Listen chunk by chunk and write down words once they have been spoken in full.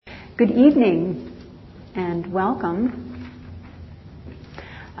Good evening and welcome.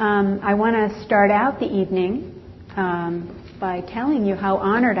 I want to start out the evening by telling you how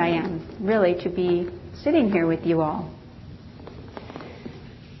honored I am, really, to be sitting here with you all.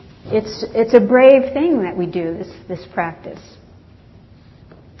 It's a brave thing that we do, this practice.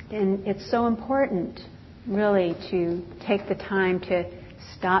 And it's so important, really, to take the time to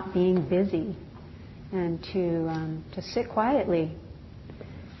stop being busy and to sit quietly,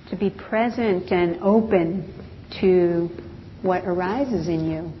 to be present and open to what arises in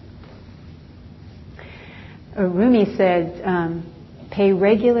you. Rumi said, pay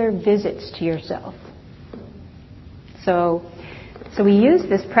regular visits to yourself. So we use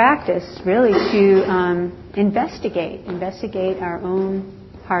this practice really to investigate our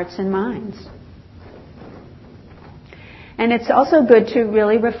own hearts and minds. And it's also good to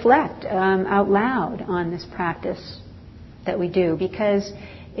really reflect out loud on this practice that we do, because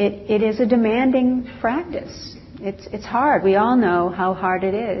it is a demanding practice. It's hard. We all know how hard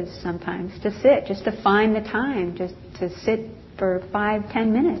it is sometimes to sit, just to find the time, just to sit for 5-10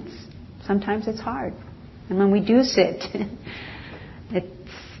 minutes. Sometimes it's hard. And when we do sit,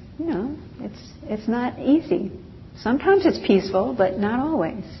 it's not easy. Sometimes it's peaceful, but not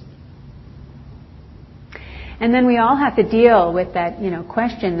always. And then we all have to deal with that,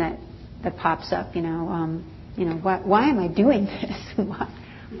 question that pops up. Why am I doing this?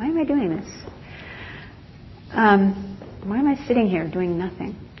 Why am I doing this? Why am I sitting here doing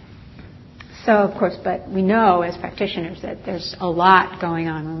nothing? So, of course, but we know as practitioners that there's a lot going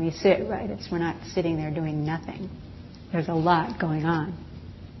on when we sit, right? We're not sitting there doing nothing. There's a lot going on.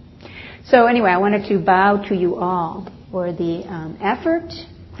 So anyway, I wanted to bow to you all for the effort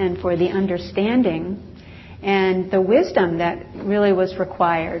and for the understanding and the wisdom that really was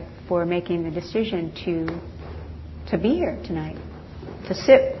required for making the decision to be here tonight, to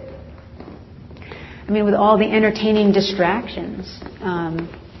sit. I mean, with all the entertaining distractions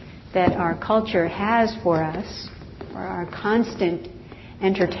that our culture has for us, or our constant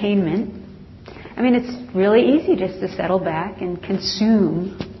entertainment, I mean, it's really easy just to settle back and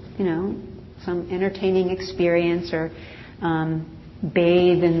consume, some entertaining experience or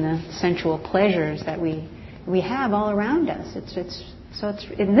bathe in the sensual pleasures that we have all around us. It's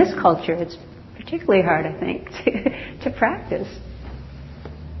in this culture, it's particularly hard, I think, to practice.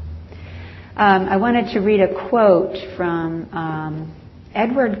 I wanted to read a quote from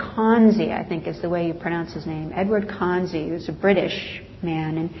Edward Conze, I think is the way you pronounce his name. Edward Conze, who's a British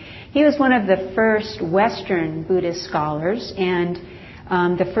man, and he was one of the first Western Buddhist scholars, and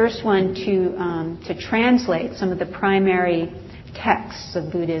the first one to translate some of the primary texts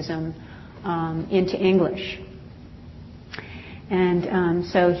of Buddhism into English. And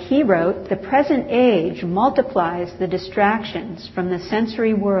so he wrote, "The present age multiplies the distractions from the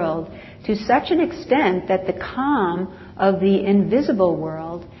sensory world to such an extent that the calm of the invisible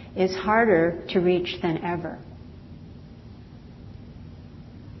world is harder to reach than ever."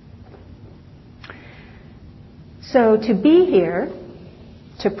 So to be here,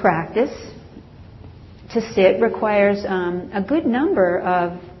 to practice, to sit, requires a good number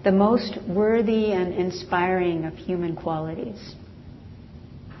of the most worthy and inspiring of human qualities.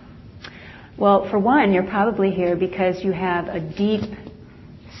 Well, for one, you're probably here because you have a deep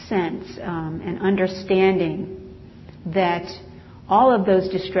sense and understanding that all of those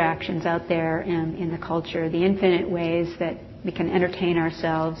distractions out there in the culture, the infinite ways that we can entertain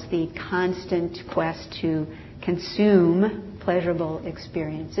ourselves, the constant quest to consume pleasurable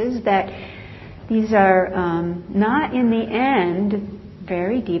experiences, that these are not in the end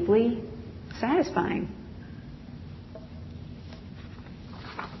very deeply satisfying.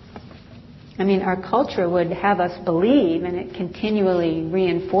 I mean, our culture would have us believe, and it continually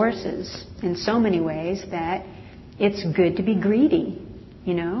reinforces in so many ways, that it's good to be greedy,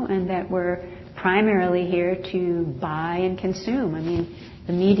 and that we're primarily here to buy and consume. I mean,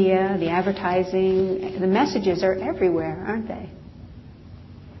 the media, the advertising, the messages are everywhere, aren't they?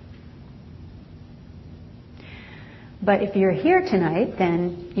 But if you're here tonight,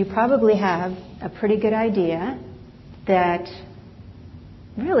 then you probably have a pretty good idea that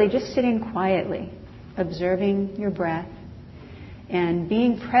really just sitting quietly, observing your breath, and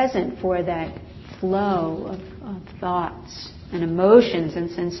being present for that flow of thoughts and emotions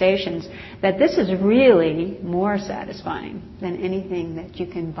and sensations, that this is really more satisfying than anything that you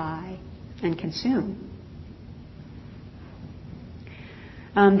can buy and consume.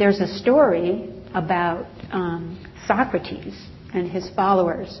 There's a story about Socrates and his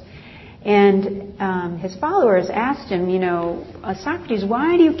followers. And his followers asked him, Socrates,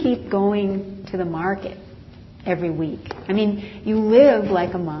 why do you keep going to the market every week? I mean, you live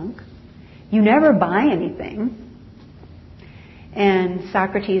like a monk. You never buy anything. And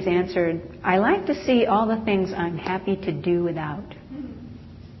Socrates answered, I like to see all the things I'm happy to do without.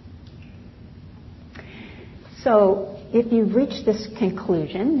 So if you've reached this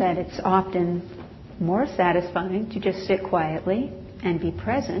conclusion that it's often more satisfying to just sit quietly and be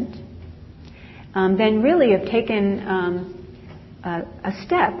present, then really you've taken a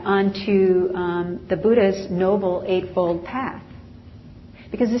step onto the Buddha's Noble Eightfold Path.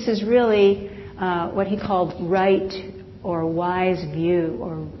 Because this is really what he called right or wise view,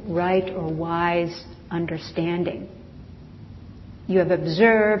 or right or wise understanding. You have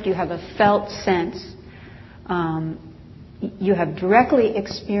observed, you have a felt sense, you have directly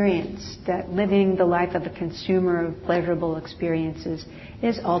experienced that living the life of a consumer of pleasurable experiences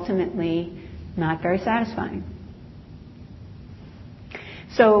is ultimately not very satisfying.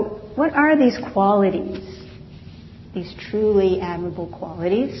 So, what are these qualities, these truly admirable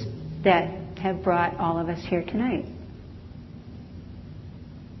qualities that have brought all of us here tonight?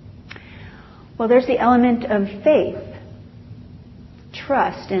 Well, there's the element of faith,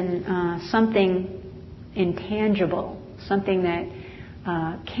 trust in something intangible, something that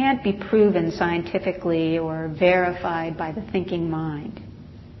can't be proven scientifically or verified by the thinking mind.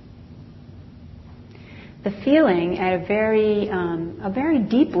 The feeling at a very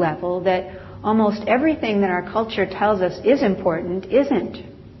deep level that almost everything that our culture tells us is important isn't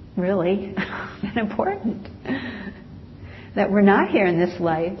really that important. That we're not here in this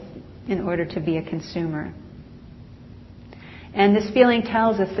life in order to be a consumer. And this feeling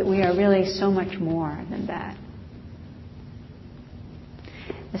tells us that we are really so much more than that.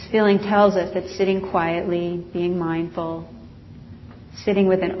 This feeling tells us that sitting quietly, being mindful, sitting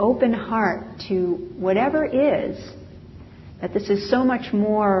with an open heart to whatever is, that this is so much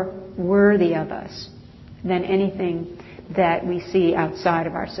more worthy of us than anything that we see outside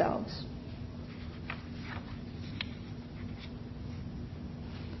of ourselves.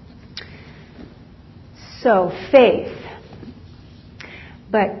 So, faith.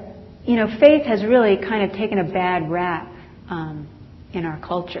 But, faith has really kind of taken a bad rap in our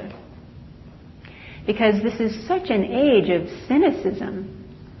culture. Because this is such an age of cynicism.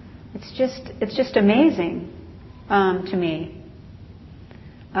 It's just amazing to me.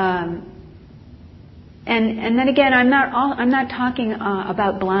 And then again, I'm not talking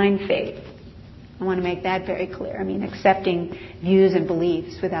about blind faith. I want to make that very clear. I mean, accepting views and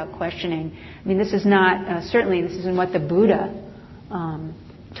beliefs without questioning. I mean, this is not, certainly this isn't what the Buddha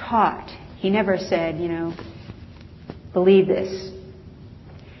taught. He never said, believe this.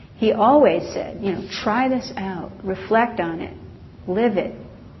 He always said, try this out, reflect on it, live it.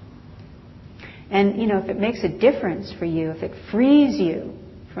 And, if it makes a difference for you, if it frees you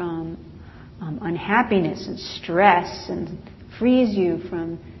from unhappiness and stress and frees you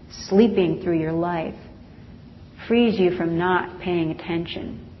from sleeping through your life, frees you from not paying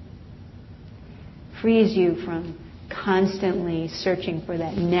attention, frees you from constantly searching for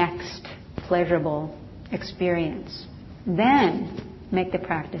that next pleasurable experience, then make the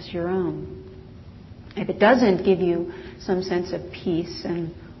practice your own. If it doesn't give you some sense of peace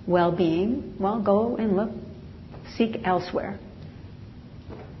and well-being, well, go and seek elsewhere.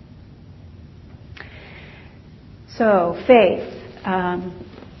 So, faith.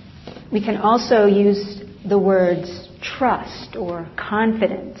 We can also use the words trust or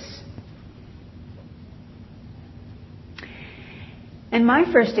confidence. And my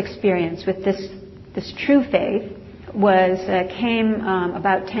first experience with this true faith came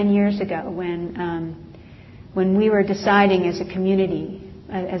about 10 years ago when we were deciding as a community,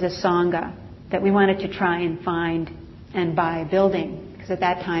 as a Sangha, that we wanted to try and find and buy a building. Because at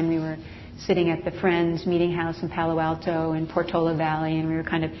that time we were sitting at the Friends Meeting House in Palo Alto in Portola Valley, and we were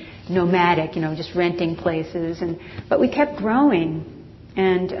kind of nomadic, just renting places. But we kept growing,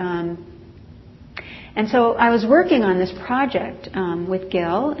 and so I was working on this project with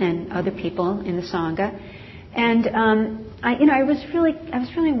Gil and other people in the Sangha, and I was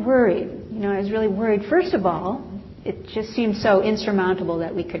really worried. I was really worried. First of all, it just seemed so insurmountable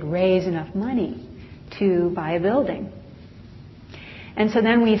that we could raise enough money to buy a building. And so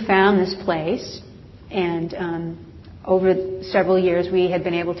then we found this place, and over several years we had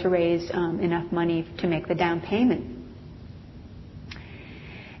been able to raise enough money to make the down payment.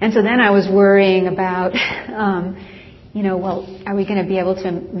 And so then I was worrying about, are we going to be able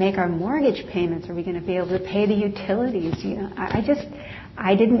to make our mortgage payments? Are we going to be able to pay the utilities?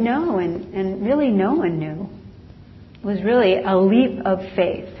 I didn't know, and really no one knew. It was really a leap of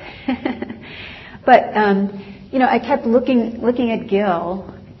faith. But, I kept looking at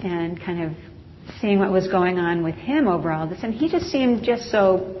Gil and kind of seeing what was going on with him over all this, and he just seemed just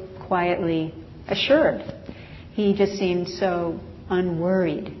so quietly assured. He just seemed so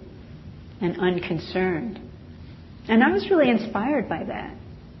unworried and unconcerned. And I was really inspired by that.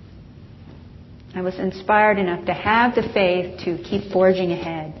 I was inspired enough to have the faith to keep forging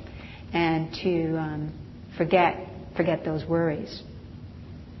ahead and to forget those worries.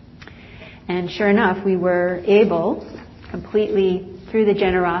 And sure enough, we were able, completely through the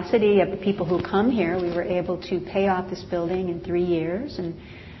generosity of the people who come here, we were able to pay off this building in 3 years. And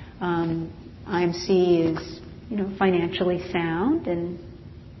IMC is, financially sound. And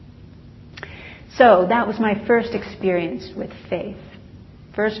so that was my first experience with faith.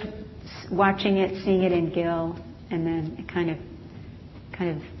 First watching it, seeing it in Gil, and then it kind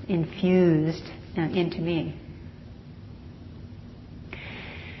of infused into me.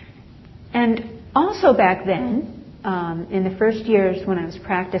 And also back then, in the first years when I was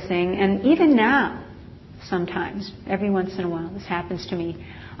practicing, and even now, sometimes, every once in a while, this happens to me,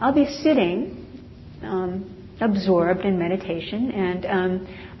 I'll be sitting, absorbed in meditation, and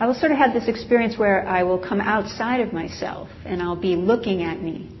I will sort of have this experience where I will come outside of myself, and I'll be looking at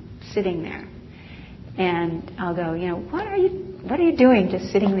me, sitting there. And I'll go, what are you doing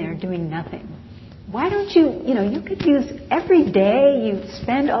just sitting there doing nothing? Why don't you, you could use every day, you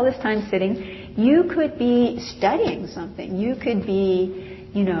spend all this time sitting, you could be studying something, you could be,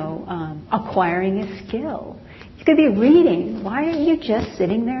 acquiring a skill, you could be reading. Why are you just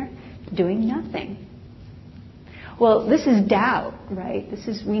sitting there doing nothing? Well, this is doubt, right?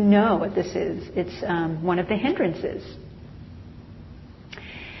 We know what this is. It's one of the hindrances.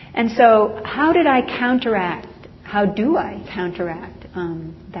 And so how do I counteract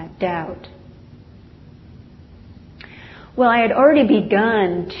that doubt? Well, I had already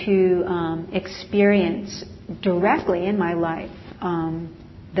begun to experience directly in my life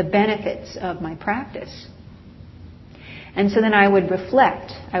the benefits of my practice. And so then I would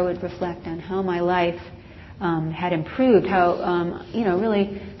reflect on how my life had improved, how,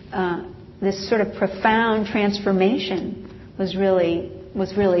 really this sort of profound transformation was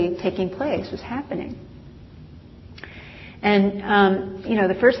really taking place, was happening. And,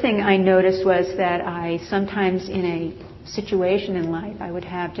 the first thing I noticed was that I sometimes in a situation in life, I would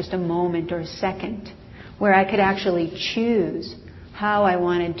have just a moment or a second where I could actually choose how I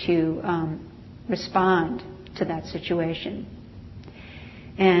wanted to respond to that situation.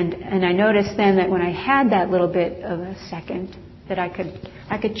 And I noticed then that when I had that little bit of a second, that I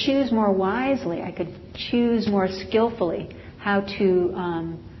could choose more wisely, I could choose more skillfully how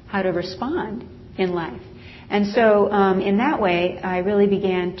to respond in life. And so in that way, I really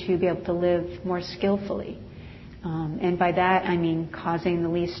began to be able to live more skillfully. And by that, I mean causing the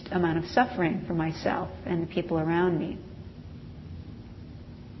least amount of suffering for myself and the people around me.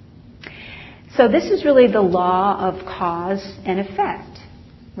 So this is really the law of cause and effect,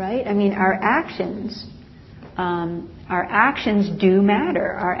 right? I mean, our actions do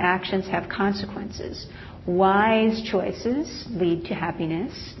matter. Our actions have consequences. Wise choices lead to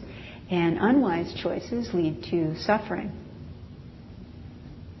happiness, and unwise choices lead to suffering.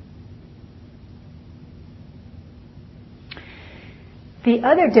 The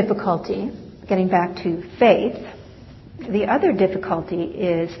other difficulty, getting back to faith, the other difficulty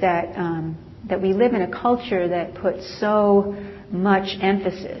is that we live in a culture that puts so much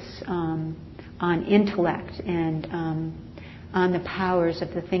emphasis on intellect and on the powers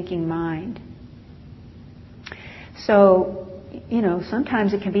of the thinking mind. So,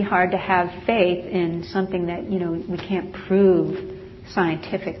 sometimes it can be hard to have faith in something that, we can't prove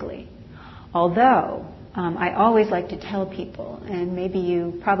scientifically. Although, I always like to tell people, and maybe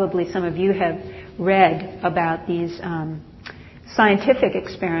some of you have read about these scientific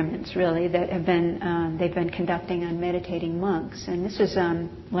experiments, really, that they've been conducting on meditating monks. And this is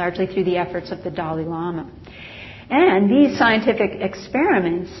largely through the efforts of the Dalai Lama. And these scientific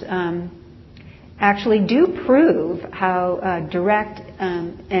experiments actually do prove how direct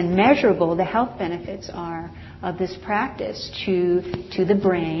and measurable the health benefits are of this practice to the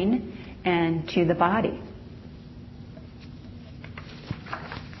brain and to the body.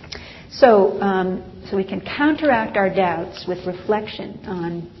 So we can counteract our doubts with reflection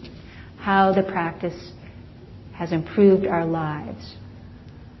on how the practice has improved our lives.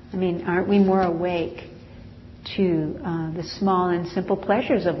 I mean, aren't we more awake to the small and simple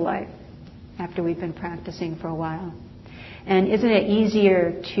pleasures of life after we've been practicing for a while? And isn't it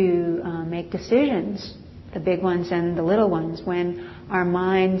easier to make decisions, the big ones and the little ones, when our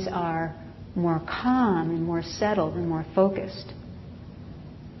minds are more calm and more settled and more focused?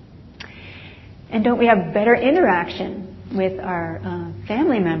 And don't we have better interaction with our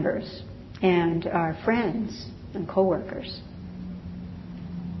family members and our friends and coworkers?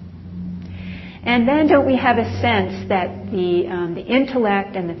 And then don't we have a sense that the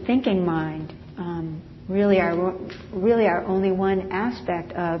intellect and the thinking mind really are only one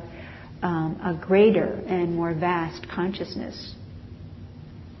aspect of a greater and more vast consciousness?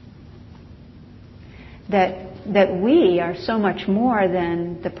 That we are so much more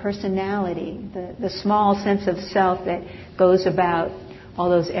than the personality, the small sense of self that goes about all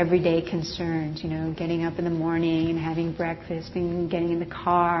those everyday concerns, getting up in the morning and having breakfast and getting in the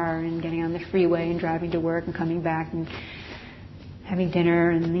car and getting on the freeway and driving to work and coming back and having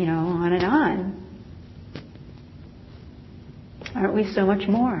dinner and, on and on. Aren't we so much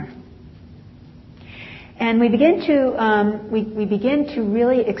more? And we begin to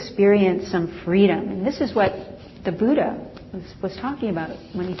really experience some freedom. And this is what the Buddha was talking about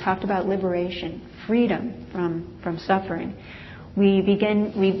when he talked about liberation, freedom from suffering. We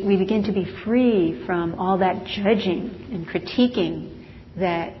begin to be free from all that judging and critiquing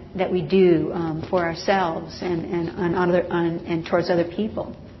that we do for ourselves and towards other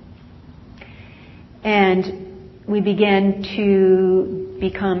people. And we begin to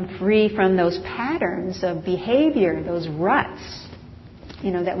become free from those patterns of behavior, those ruts,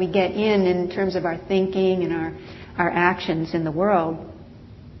 that we get in terms of our thinking and our actions in the world.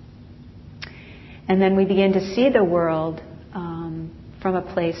 And then we begin to see the world from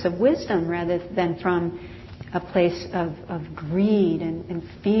a place of wisdom rather than from a place of greed and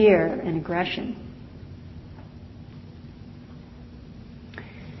fear and aggression.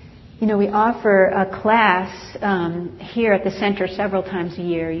 We offer a class here at the center several times a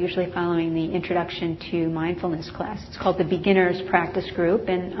year, usually following the Introduction to Mindfulness class. It's called the Beginner's Practice Group,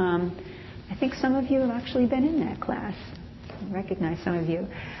 and I think some of you have actually been in that class. I recognize some of you.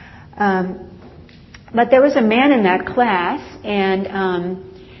 But there was a man in that class, and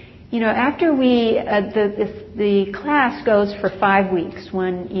after the class goes for 5 weeks,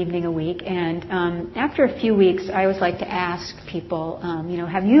 one evening a week, and after a few weeks, I always like to ask people,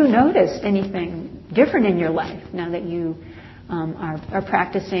 have you noticed anything different in your life now that you are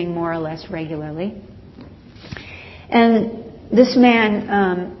practicing more or less regularly? And this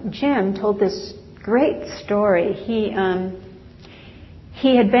man, Jim, told this great story. He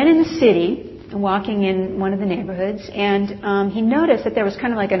had been in the city, walking in one of the neighborhoods, and he noticed that there was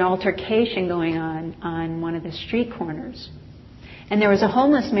kind of like an altercation going on one of the street corners. And there was a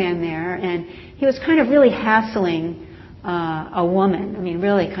homeless man there, and he was kind of really hassling a woman. I mean,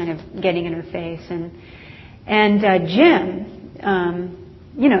 really kind of getting in her face. And Jim,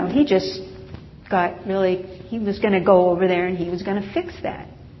 he just got really, he was going to go over there and he was going to fix that.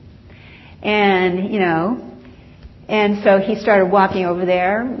 And so he started walking over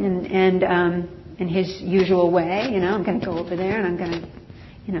there, and in his usual way, I'm going to go over there and I'm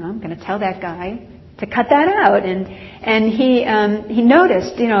going to tell that guy to cut that out. And he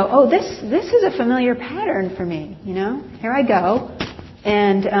noticed, this is a familiar pattern for me. Here I go,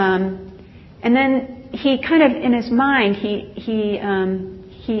 and then he kind of in his mind he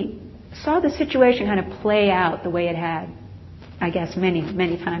saw the situation kind of play out the way it had, I guess,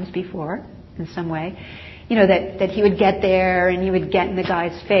 many times before in some way. That he would get there and he would get in the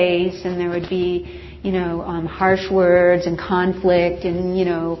guy's face and there would be, harsh words and conflict and,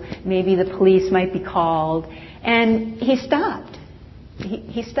 maybe the police might be called. And he stopped.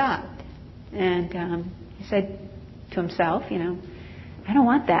 He stopped. And he said to himself, I don't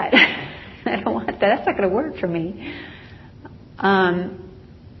want that. I don't want that. That's not going to work for me.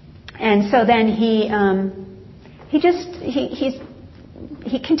 And so then he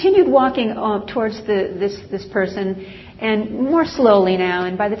continued walking towards this person, and more slowly now.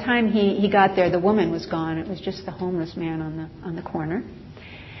 And by the time he got there, the woman was gone. It was just the homeless man on the corner.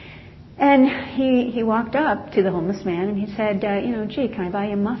 And he walked up to the homeless man and he said, gee, can I buy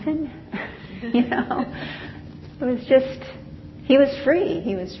you a muffin? It was just, he was free.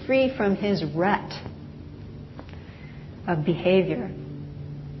 He was free from his rut of behavior.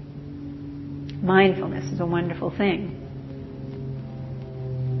 Mindfulness is a wonderful thing.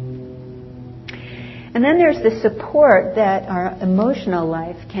 And then there's the support that our emotional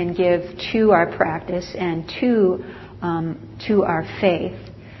life can give to our practice and to our faith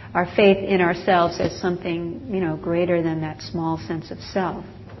in ourselves as something, greater than that small sense of self.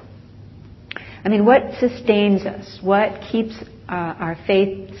 I mean, what sustains us? What keeps our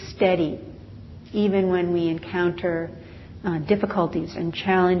faith steady, even when we encounter difficulties and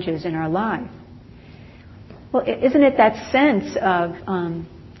challenges in our life? Well, isn't it that sense of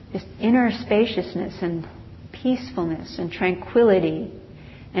this inner spaciousness and peacefulness and tranquility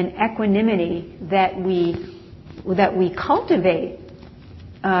and equanimity that we cultivate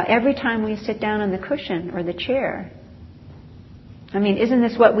every time we sit down on the cushion or the chair? I mean, isn't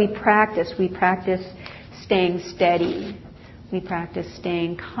this what we practice? We practice staying steady. We practice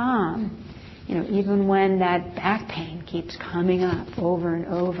staying calm. Even when that back pain keeps coming up over and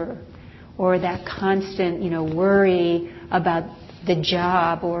over, or that constant, worry about the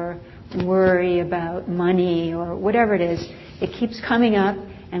job, or worry about money, or whatever it is, it keeps coming up,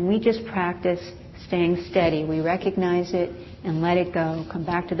 and we just practice staying steady. We recognize it and let it go, come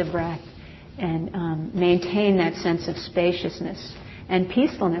back to the breath, and maintain that sense of spaciousness and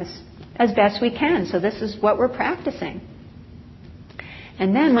peacefulness as best we can. So this is what we're practicing.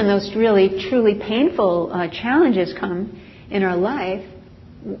 And then when those really, truly painful challenges come in our life,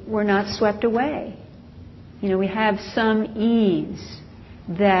 we're not swept away. We have some ease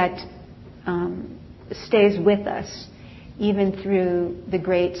that stays with us even through the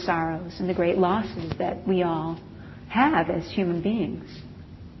great sorrows and the great losses that we all have as human beings.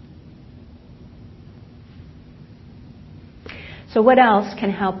 So what else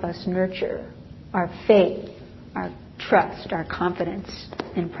can help us nurture our faith, our trust, our confidence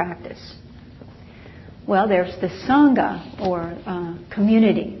in practice? Well, there's the Sangha, or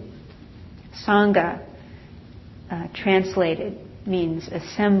community. Sangha, translated, means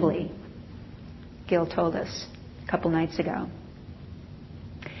assembly, Gil told us a couple nights ago.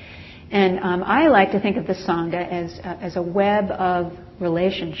 And I like to think of the Sangha as a web of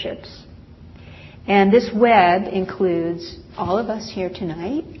relationships. And this web includes all of us here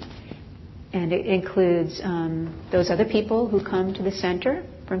tonight, and it includes those other people who come to the center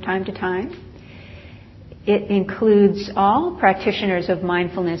from time to time. It includes all practitioners of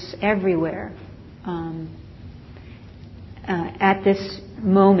mindfulness everywhere at this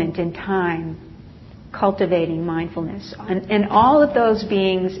moment in time, cultivating mindfulness. And all of those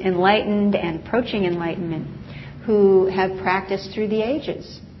beings enlightened and approaching enlightenment who have practiced through the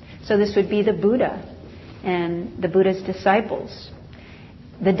ages. So this would be the Buddha and the Buddha's disciples,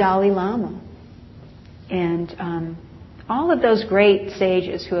 the Dalai Lama, and all of those great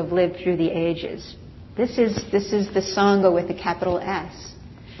sages who have lived through the ages. This is the Sangha with a capital S.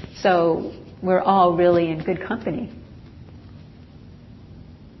 So we're all really in good company.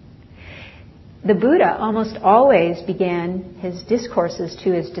 The Buddha almost always began his discourses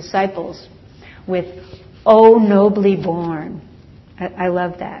to his disciples with, "O nobly born." I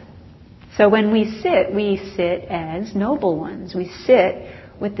love that. So when we sit as noble ones. We sit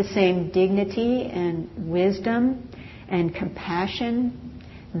with the same dignity and wisdom and compassion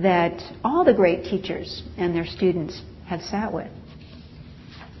that all the great teachers and their students have sat with.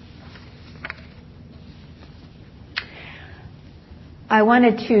 I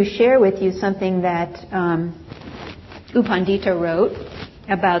wanted to share with you something that U Pandita wrote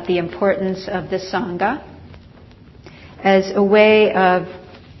about the importance of the Sangha as a way of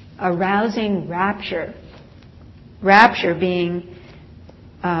arousing rapture. Rapture being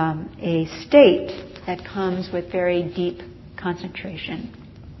a state that comes with very deep concentration.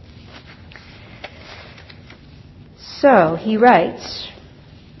 So he writes,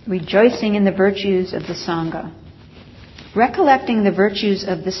 rejoicing in the virtues of the Sangha. Recollecting the virtues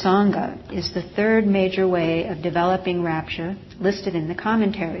of the Sangha is the third major way of developing rapture listed in the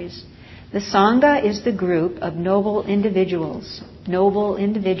commentaries. The Sangha is the group of noble individuals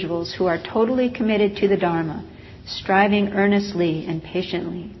who are totally committed to the Dharma, striving earnestly and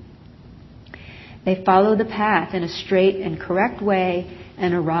patiently. They follow the path in a straight and correct way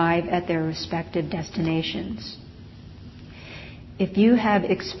and arrive at their respective destinations. If you have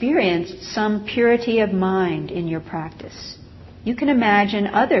experienced some purity of mind in your practice, you can imagine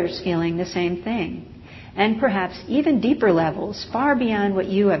others feeling the same thing, and perhaps even deeper levels, far beyond what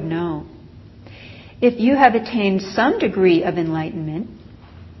you have known. If you have attained some degree of enlightenment,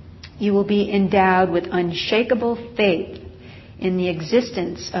 you will be endowed with unshakable faith in the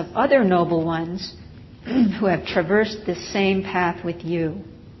existence of other noble ones who have traversed this same path with you.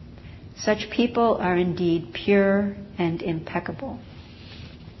 Such people are indeed pure and impeccable.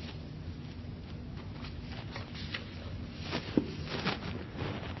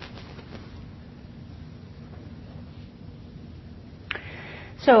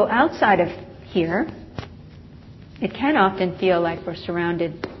 So outside of here, it can often feel like we're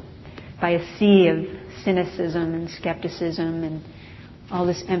surrounded by a sea of cynicism and skepticism and all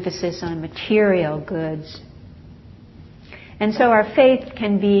this emphasis on material goods. And so our faith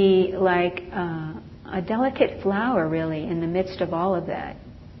can be like a delicate flower, really, in the midst of all of that.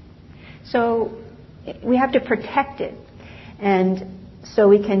 So we have to protect it. And so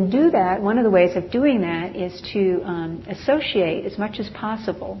we can do that. One of the ways of doing that is to associate as much as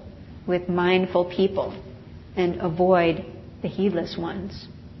possible with mindful people and avoid the heedless ones.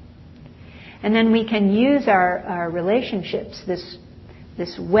 And then we can use our relationships, this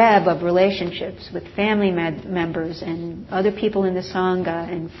web of relationships with family members and other people in the Sangha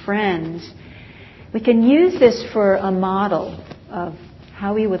and friends. We can use this for a model of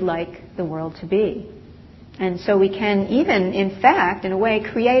how we would like the world to be. And so we can even, in fact, in a way,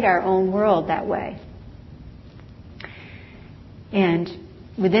 create our own world that way. And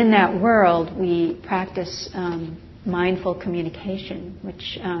within that world, we practice mindful communication,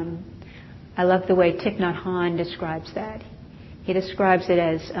 which I love the way Thich Nhat Hanh describes that. He describes it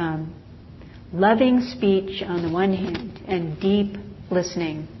as loving speech on the one hand and deep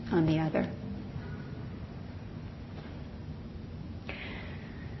listening on the other.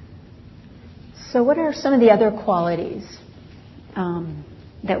 So what are some of the other qualities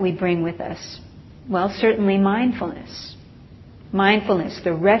that we bring with us? Well, certainly mindfulness. Mindfulness,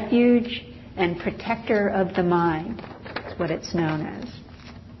 the refuge and protector of the mind, is what it's known as.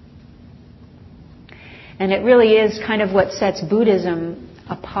 And it really is kind of what sets Buddhism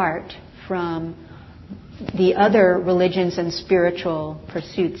apart from the other religions and spiritual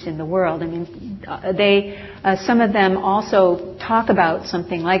pursuits in the world. I mean, some of them also talk about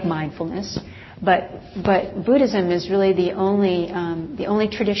something like mindfulness, but Buddhism is really the only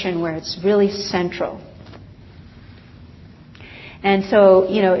tradition where it's really central. And so,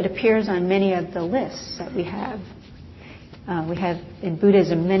 it appears on many of the lists that we have. We have in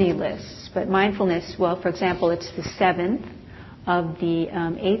Buddhism many lists, but mindfulness, well, for example, it's the 7th of the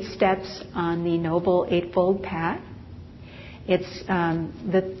 8 steps on the Noble Eightfold Path. It's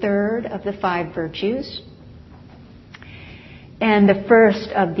the 3rd of the 5 virtues, and the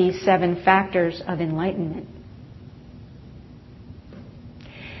 1st of the 7 factors of enlightenment.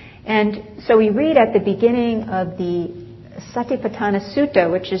 And so we read at the beginning of the Satipatthana Sutta,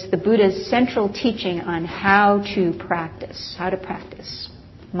 which is the Buddha's central teaching on how to practice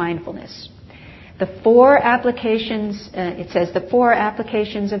mindfulness. The 4 applications, it says the 4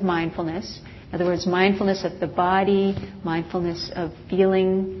 applications of mindfulness. In other words, mindfulness of the body, mindfulness of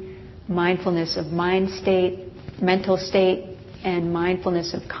feeling, mindfulness of mind state, mental state, and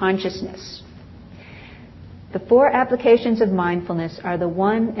mindfulness of consciousness. The 4 applications of mindfulness are the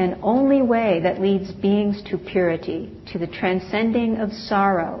one and only way that leads beings to purity, to the transcending of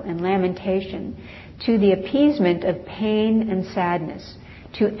sorrow and lamentation, to the appeasement of pain and sadness,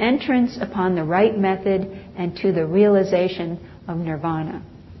 to entrance upon the right method, and to the realization of nirvana.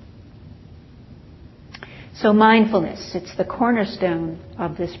 So mindfulness, it's the cornerstone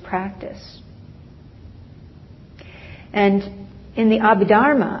of this practice. And in the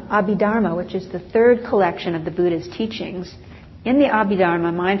Abhidharma, which is the 3rd collection of the Buddha's teachings, in the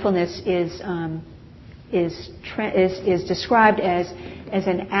Abhidharma, mindfulness is described as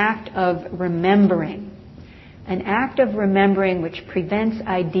an act of remembering. An act of remembering which prevents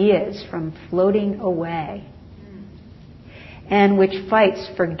ideas from floating away, and which fights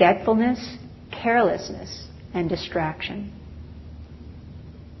forgetfulness, carelessness, and distraction.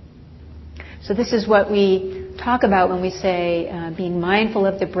 So this is what we talk about when we say being mindful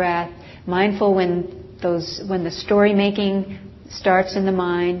of the breath, mindful when the story making starts in the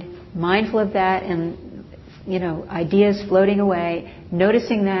mind, mindful of that and ideas floating away,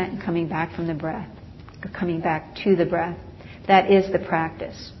 noticing that and coming back from the breath, coming back to the breath. That is the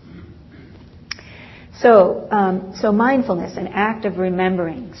practice. So mindfulness, an act of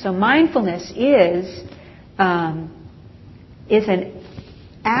remembering. So mindfulness is an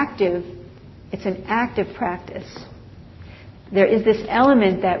active. It's an active practice. There is this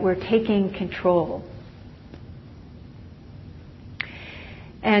element that we're taking control.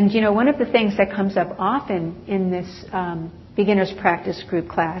 And, one of the things that comes up often in this beginner's practice group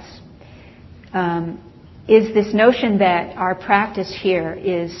class is this notion that our practice here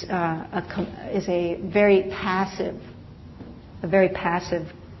is a very passive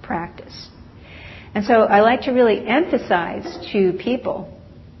practice. And so I like to really emphasize to people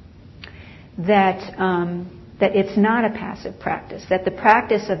that it's not a passive practice, that the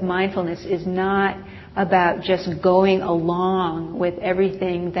practice of mindfulness is not about just going along with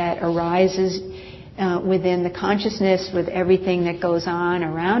everything that arises within the consciousness, with everything that goes on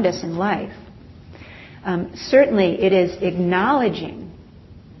around us in life. Certainly it is acknowledging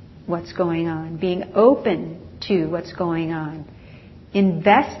what's going on, being open to what's going on,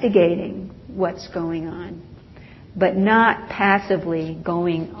 investigating what's going on, but not passively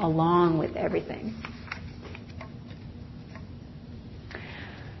going along with everything.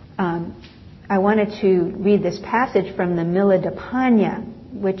 I wanted to read this passage from the Miladapanya,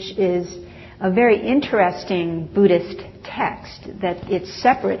 which is a very interesting Buddhist text that it's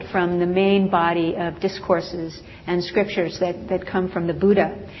separate from the main body of discourses and scriptures that come from the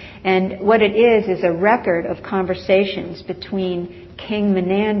Buddha. And what it is a record of conversations between King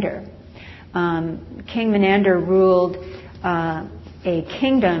Menander. King Menander ruled a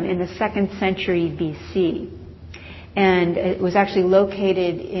kingdom in the 2nd century BC. And it was actually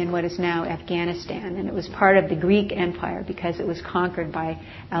located in what is now Afghanistan. And it was part of the Greek Empire because it was conquered by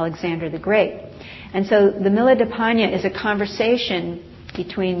Alexander the Great. And so the Miladipanya is a conversation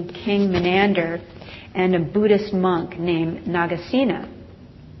between King Menander and a Buddhist monk named Nagasena.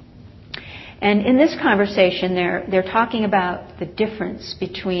 And in this conversation, they're talking about the difference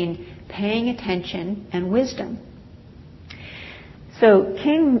between paying attention and wisdom. So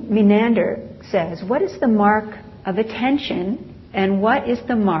King Menander says, what is the mark of attention and what is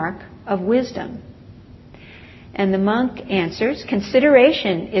the mark of wisdom? And the monk answers,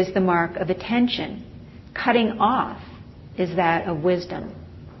 consideration is the mark of attention. Cutting off is that of wisdom.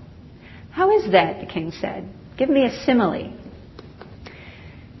 How is that? The king said. Give me a simile.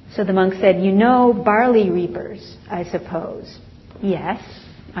 So the monk said, you know barley reapers, I suppose. Yes,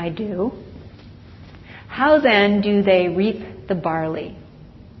 I do. How then do they reap the barley?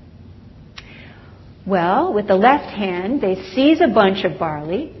 Well, with the left hand, they seize a bunch of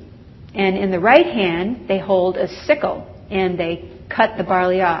barley, and in the right hand, they hold a sickle, and they cut the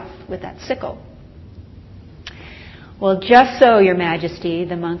barley off with that sickle. Well, just so, Your Majesty,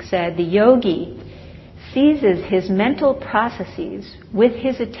 the monk said, the yogi seizes his mental processes with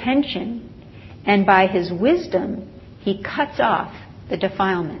his attention, and by his wisdom, he cuts off the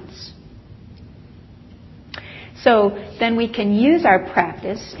defilements. So then we can use our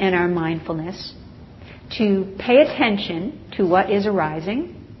practice and our mindfulness to pay attention to what is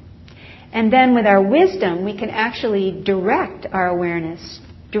arising. And then with our wisdom, we can actually direct our awareness,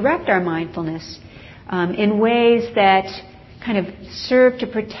 direct our mindfulness in ways that kind of serve to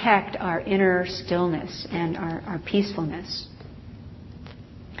protect our inner stillness and our peacefulness.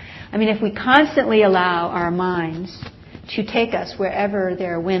 I mean, if we constantly allow our minds to take us wherever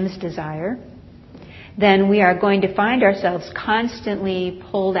their whims desire, then we are going to find ourselves constantly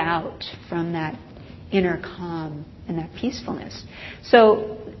pulled out from that inner calm and that peacefulness.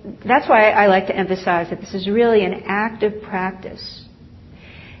 So that's why I like to emphasize that this is really an active practice,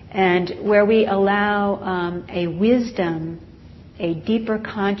 and where we allow a wisdom, a deeper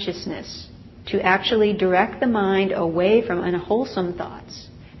consciousness to actually direct the mind away from unwholesome thoughts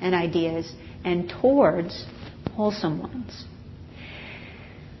and ideas and towards wholesome ones.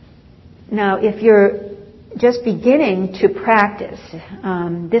 Now, if you're just beginning to practice,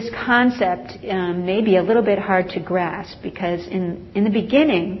 this concept may be a little bit hard to grasp, because in the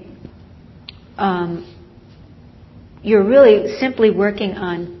beginning, you're really simply working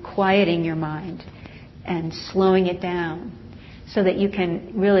on quieting your mind and slowing it down so that you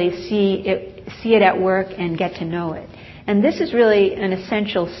can really see it at work and get to know it. And this is really an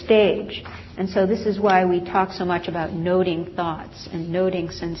essential stage. And so this is why we talk so much about noting thoughts and noting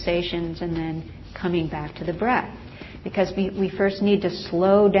sensations and then coming back to the breath. Because we first need to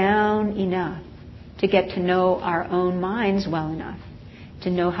slow down enough to get to know our own minds well enough, to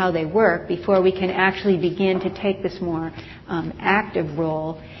know how they work, before we can actually begin to take this more active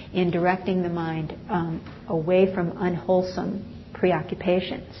role in directing the mind away from unwholesome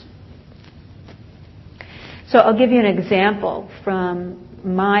preoccupations. So I'll give you an example from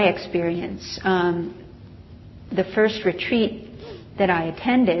my experience. The first retreat that I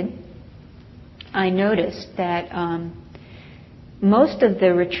attended, I noticed that most of the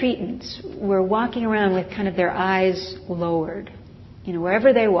retreatants were walking around with kind of their eyes lowered. You know,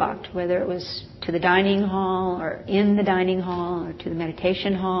 wherever they walked, whether it was to the dining hall or in the dining hall or to the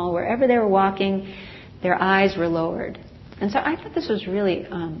meditation hall, wherever they were walking, their eyes were lowered. And so I thought this was really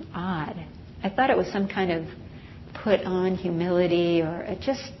odd. I thought it was some kind of put on humility, or I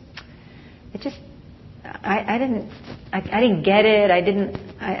didn't get it. I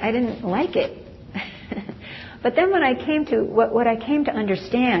didn't like it. But then when I came to what I came to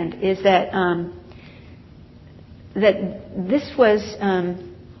understand is that that this was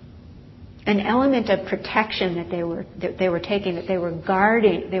an element of protection that they were taking, that they were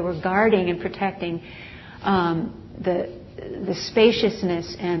guarding and protecting the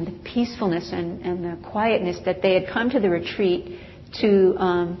spaciousness and the peacefulness and the quietness that they had come to the retreat to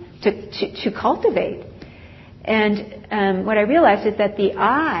cultivate. And what I realized is that the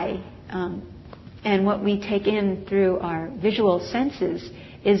eye and what we take in through our visual senses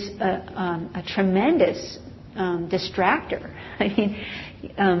is a tremendous distractor. I mean,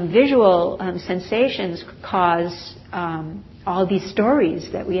 visual sensations cause all these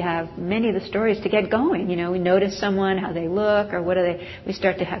stories that we have, many of the stories to get going. We notice someone, how they look, or what are they. We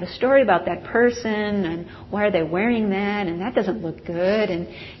start to have a story about that person, and why are they wearing that, and that doesn't look good, and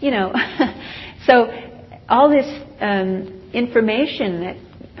so all this information that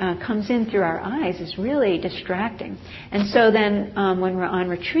comes in through our eyes is really distracting. And so then, when we're on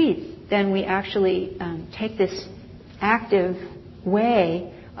retreat, then we actually take this active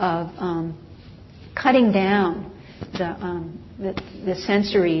way of cutting down the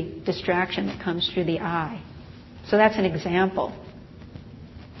sensory distraction that comes through the eye. So that's an example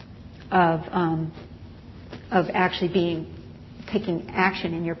of actually taking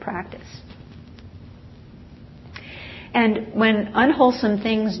action in your practice. And when unwholesome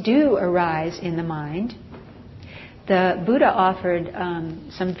things do arise in the mind, the Buddha offered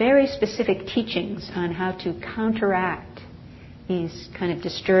some very specific teachings on how to counteract these kind of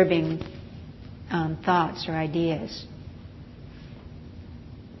disturbing thoughts or ideas.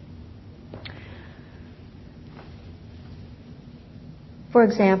 For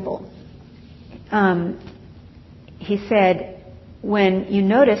example, he said, when you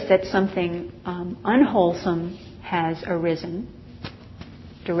notice that something unwholesome has arisen,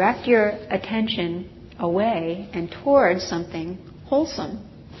 direct your attention away and towards something wholesome.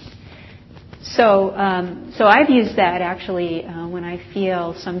 So I've used that actually when I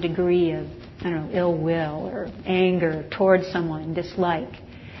feel some degree of, ill will or anger towards someone, dislike.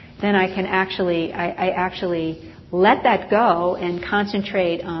 Then I can actually, I actually let that go and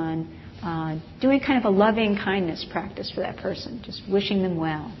concentrate on doing kind of a loving kindness practice for that person, just wishing them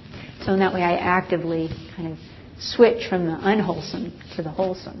well. So in that way I actively kind of switch from the unwholesome to the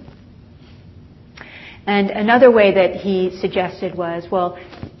wholesome. And another way that he suggested was,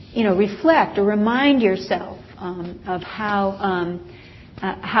 reflect or remind yourself of how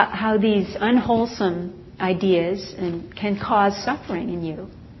these unwholesome ideas can cause suffering in you.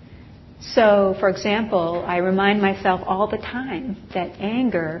 So, for example, I remind myself all the time that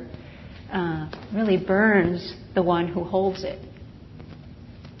anger really burns the one who holds it.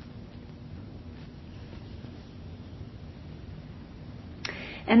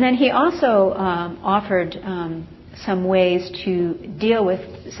 And then he also offered some ways to deal with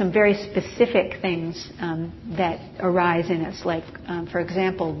some very specific things that arise in us, like, for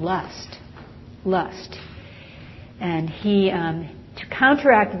example, lust. And he, to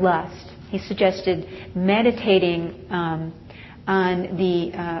counteract lust, he suggested meditating on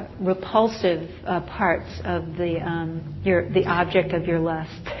the repulsive parts of the object of your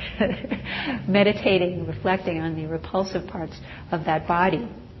lust. Meditating, reflecting on the repulsive parts of that body.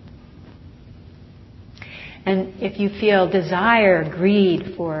 And if you feel desire,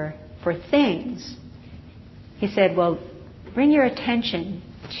 greed for things, he said, bring your attention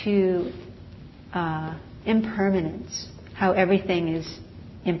to impermanence, how everything is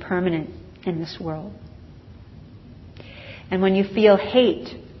impermanent in this world. And when you feel hate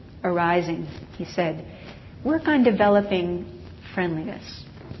arising, he said, work on developing friendliness.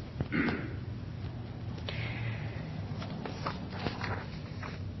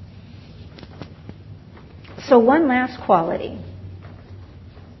 So one last quality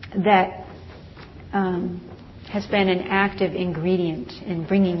that has been an active ingredient in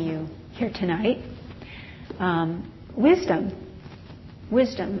bringing you here tonight, wisdom,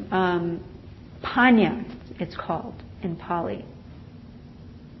 panya it's called in Pali.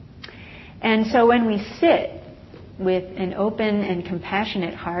 And so when we sit with an open and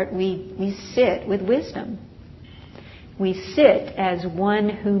compassionate heart, we sit with wisdom. We sit as one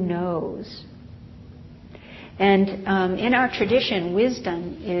who knows. And in our tradition,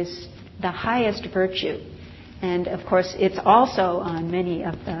 wisdom is the highest virtue. And of course, it's also on many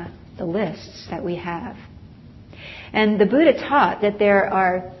of the lists that we have. And the Buddha taught that there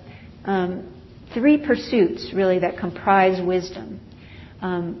are 3 pursuits, really, that comprise wisdom.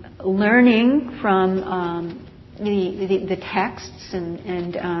 Learning from the texts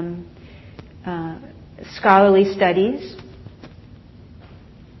and scholarly studies.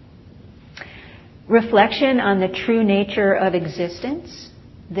 Reflection on the true nature of existence,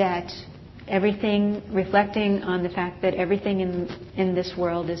 that everything, reflecting on the fact that everything in this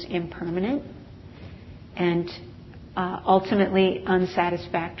world is impermanent and ultimately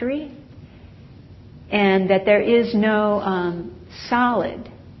unsatisfactory, and that there is no solid,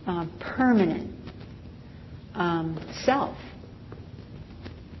 permanent self.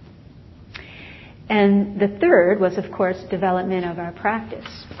 And the third was, of course, development of our practice.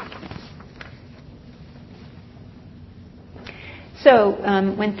 So,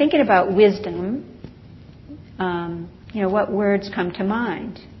 when thinking about wisdom, what words come to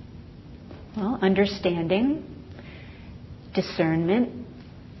mind? Well, understanding, discernment,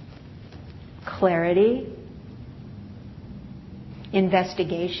 clarity,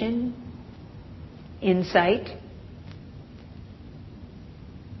 investigation, insight.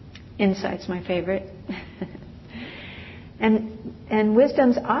 Insight's my favorite. And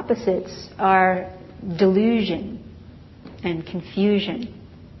wisdom's opposites are delusion and confusion,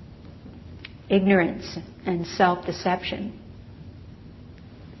 ignorance and self-deception.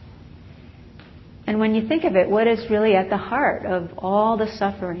 And when you think of it, what is really at the heart of all the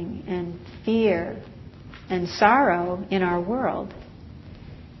suffering and fear and sorrow in our world?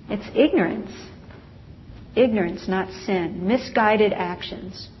 It's ignorance. Ignorance, not sin. Misguided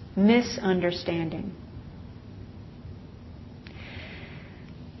actions. Misunderstanding.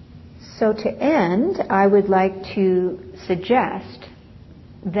 So to end, I would like to suggest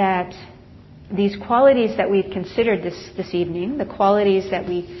that these qualities that we've considered this evening, the qualities that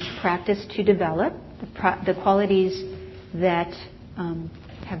we practice to develop, the qualities that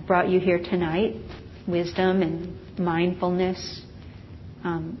have brought you here tonight, wisdom and mindfulness,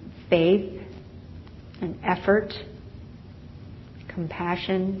 faith and effort,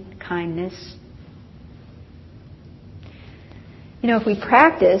 compassion, kindness. You know, if we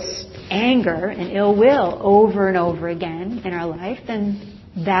practice anger and ill will over and over again in our life, then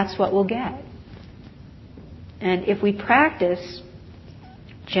that's what we'll get. And if we practice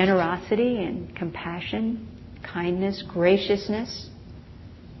generosity and compassion, kindness, graciousness,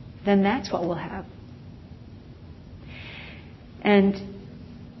 then that's what we'll have. And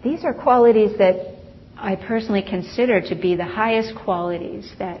these are qualities that I personally consider to be the highest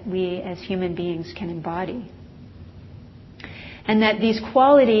qualities that we as human beings can embody. And that these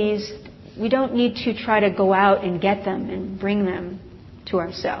qualities, we don't need to try to go out and get them and bring them to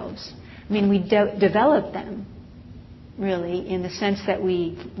ourselves. I mean, we develop them, really, in the sense that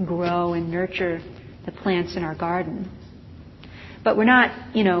we grow and nurture the plants in our garden. But we're not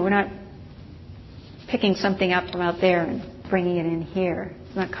picking something up from out there and bringing it in here.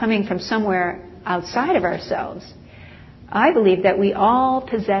 It's not coming from somewhere outside of ourselves. I believe that we all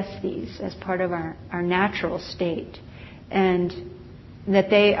possess these as part of our natural state, and that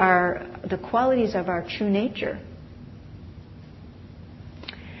they are the qualities of our true nature.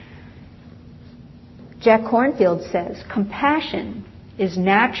 Jack Kornfield says, compassion is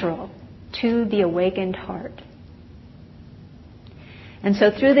natural to the awakened heart. And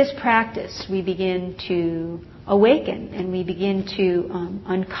so through this practice, we begin to awaken and we begin to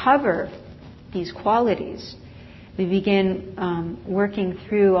uncover these qualities. We begin working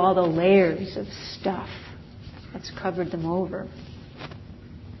through all the layers of stuff that's covered them over.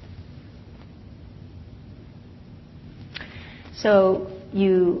 So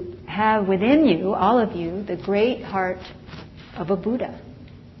you have within you, all of you, the great heart of a Buddha.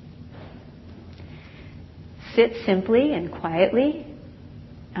 Sit simply and quietly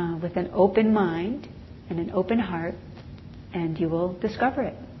with an open mind and an open heart, and you will discover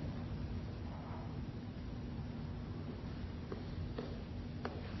it.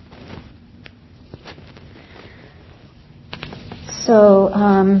 So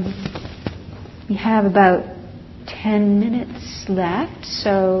we have about 10 minutes left.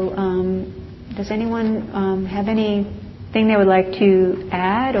 So does anyone have anything they would like to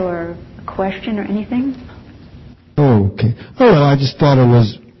add, or a question or anything? Oh, okay. Oh, well, I just thought it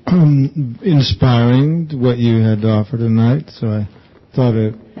was inspiring what you had to offer tonight, so I thought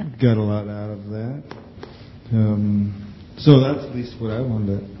I got a lot out of that. So that's at least what I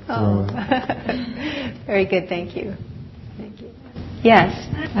wanted to throw out. Very good, thank you. Thank you. Yes.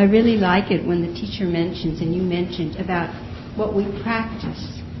 I really like it when the teacher mentions, and you mentioned, about what we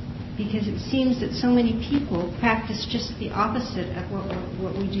practice, because it seems that so many people practice just the opposite of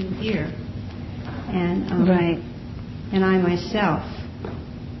what we do here. And right. And I myself.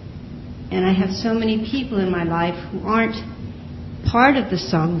 And I have so many people in my life who aren't part of the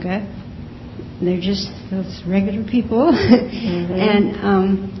Sangha. They're just those regular people. Mm-hmm.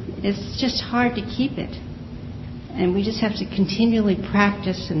 And it's just hard to keep it. And we just have to continually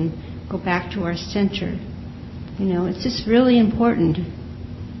practice and go back to our center. You know, it's just really important.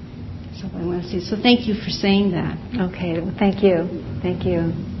 That's all I want to say. So thank you for saying that. Okay, well, thank you. Thank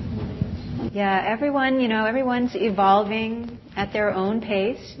you. Yeah, everyone's evolving at their own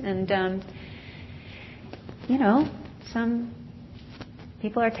pace. And, some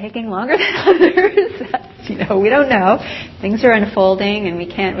people are taking longer than others. That's, we don't know. Things are unfolding and we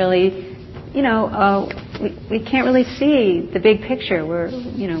can't really, we can't really see the big picture. We're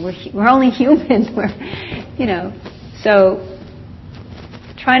only humans. So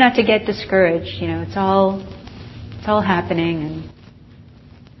try not to get discouraged. It's all happening and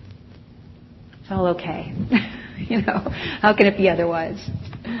it's all okay. How can it be otherwise?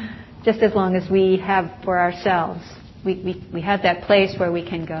 Just as long as we have for ourselves, we have that place where we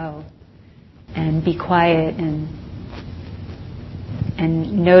can go and be quiet and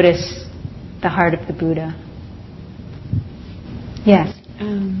notice the heart of the Buddha. Yes.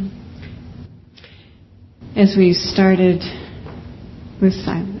 As we started with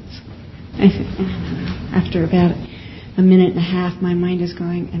silence, after about a minute and a half, my mind is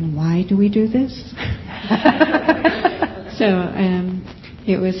going, and why do we do this? So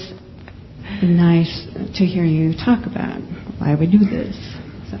it was nice to hear you talk about why we do this.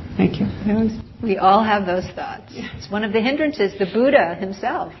 So thank you. We all have those thoughts. It's one of the hindrances, the Buddha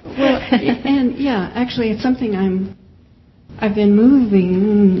himself. Well, and actually it's something I've been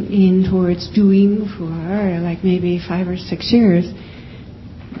moving in towards doing for like maybe 5 or 6 years,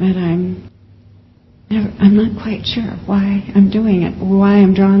 but I'm not quite sure why I'm doing it, or why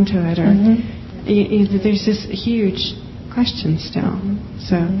I'm drawn to it, or there's this huge question still.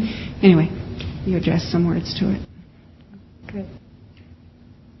 So anyway, you addressed some words to it. Good.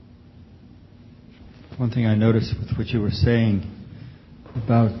 One thing I noticed with what you were saying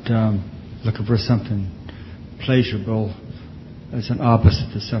about looking for something pleasurable as an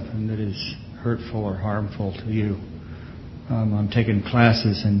opposite to something that is hurtful or harmful to you. I'm taking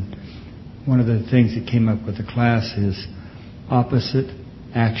classes, and one of the things that came up with the class is opposite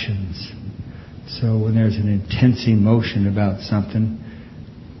actions. So when there's an intense emotion about something,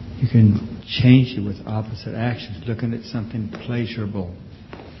 you can change it with opposite actions, looking at something pleasurable.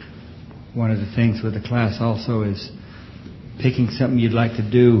 One of the things with the class also is picking something you'd like to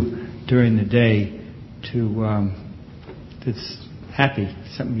do during the day that's happy,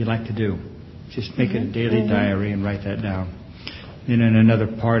 something you like to do. Just make it a daily diary and write that down. And in another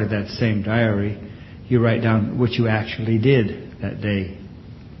part of that same diary, you write down what you actually did that day.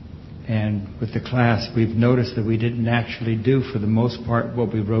 And with the class, we've noticed that we didn't actually do, for the most part,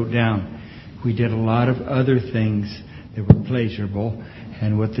 what we wrote down. We did a lot of other things that were pleasurable.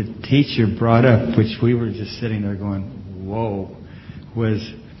 And what the teacher brought up, which we were just sitting there going, whoa,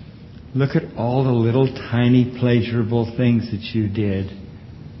 was look at all the little tiny pleasurable things that you did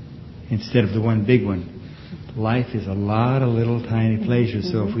instead of the one big one. Life is a lot of little tiny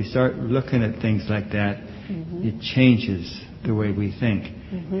pleasures. So if we start looking at things like that, it changes the way we think.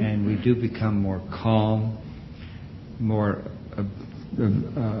 And we do become more calm, more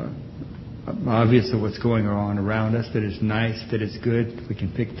obvious of what's going on around us, that is nice, that is good. We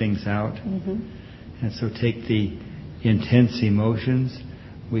can pick things out. And so take the intense emotions,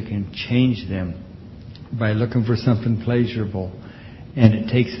 we can change them by looking for something pleasurable. And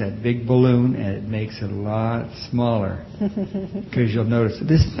it takes that big balloon and it makes it a lot smaller. Because you'll notice,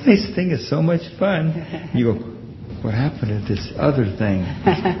 this nice thing is so much fun. You go, what happened to this other thing?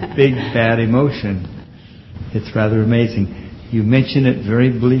 This big bad emotion. It's rather amazing. You mentioned it very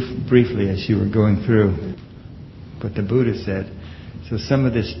briefly as you were going through what the Buddha said. So some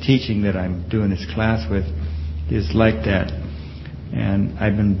of this teaching that I'm doing this class with is like that. And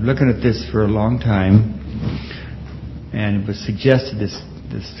I've been looking at this for a long time. And it was suggested this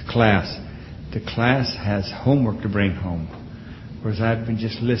class. The class has homework to bring home. Whereas I've been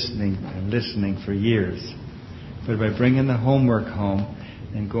just listening and listening for years. But by bringing the homework home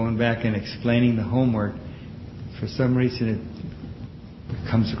and going back and explaining the homework, for some reason it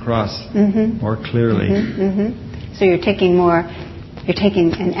comes across more clearly. So you're taking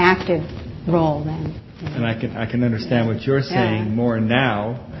an active role then. And I can understand what you're saying more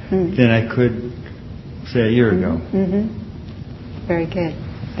now than I could say a year ago. Very good.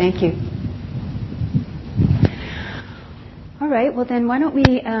 Thank you. All right. Well, then why don't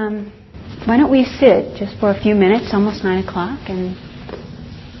we sit just for a few minutes, almost 9 o'clock, and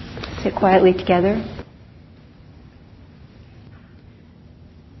sit quietly together.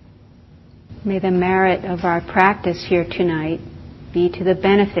 May the merit of our practice here tonight be to the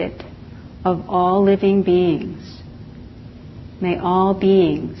benefit of all living beings. May all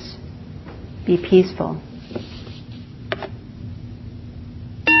beings be peaceful.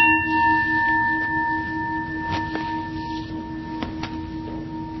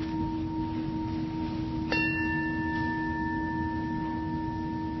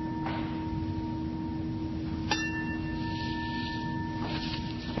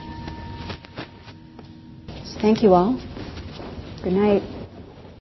 Thank you all. Good night.